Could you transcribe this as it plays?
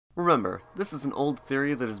Remember, this is an old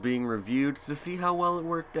theory that is being reviewed to see how well it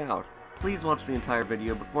worked out. Please watch the entire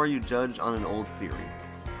video before you judge on an old theory.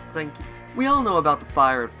 Thank you. We all know about the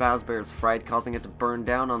fire at Fazbear's Fright causing it to burn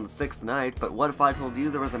down on the 6th night, but what if I told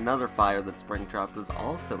you there was another fire that Springtrap was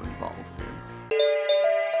also involved in?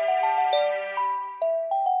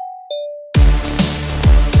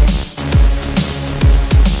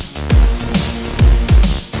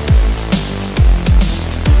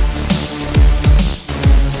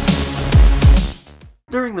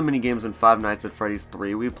 During the minigames in Five Nights at Freddy's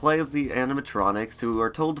 3, we play as the animatronics who are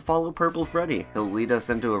told to follow Purple Freddy. He'll lead us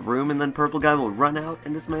into a room and then Purple Guy will run out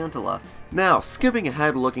and dismantle us. Now, skipping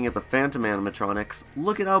ahead looking at the Phantom animatronics,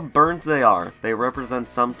 look at how burnt they are. They represent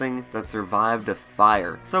something that survived a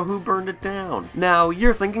fire. So who burned it down? Now,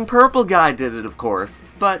 you're thinking Purple Guy did it, of course.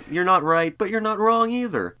 But you're not right, but you're not wrong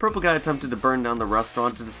either. Purple Guy attempted to burn down the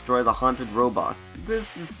restaurant to destroy the haunted robots.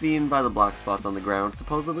 This is seen by the black spots on the ground,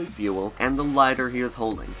 supposedly fuel, and the lighter he is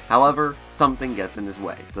holding. However, something gets in his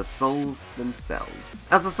way. The souls themselves.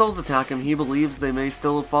 As the souls attack him, he believes they may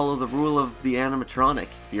still follow the rule of the animatronic.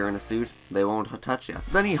 If you're in a suit, they won't touch you.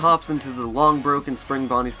 Then he hops into the long broken spring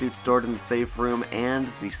Bonnie suit stored in the safe room, and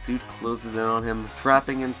the suit closes in on him,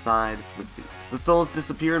 trapping inside the suit. The souls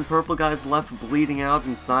disappear and Purple Guy's left bleeding out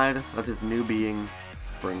inside of his new being,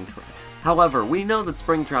 Springtrap. However, we know that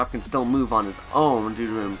Springtrap can still move on his own due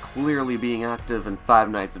to him clearly being active in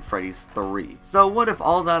Five Nights at Freddy's 3. So what if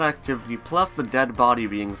all that activity plus the dead body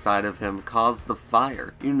being inside of him caused the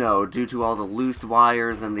fire? You know, due to all the loose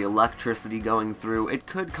wires and the electricity going through, it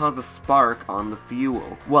could cause a spark on the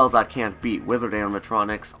fuel. Well, that can't be. Wizard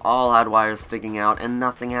animatronics all had wires sticking out and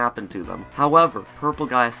nothing happened to them. However, Purple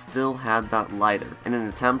Guy still had that lighter. In an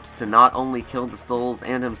attempt to not only kill the souls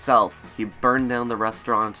and himself, he burned down the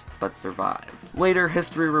restaurant, but survived. Later,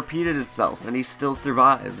 history repeated itself, and he still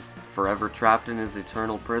survives, forever trapped in his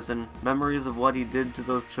eternal prison, memories of what he did to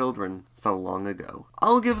those children so long ago.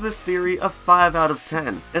 I'll give this theory a 5 out of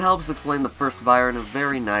 10. It helps explain the first fire in a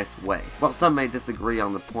very nice way. While some may disagree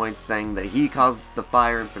on the point, saying that he caused the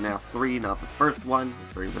fire in FNAF 3, not the first one,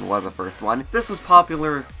 if there even was a first one, this was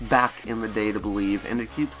popular back in the day to believe, and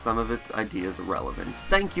it keeps some of its ideas relevant.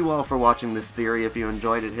 Thank you all for watching this theory. If you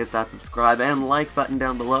enjoyed it, hit that subscribe and like button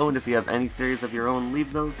down below, and if you have any theories of your own,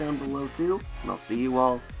 leave those down below too, and I'll see you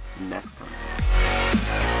all next time.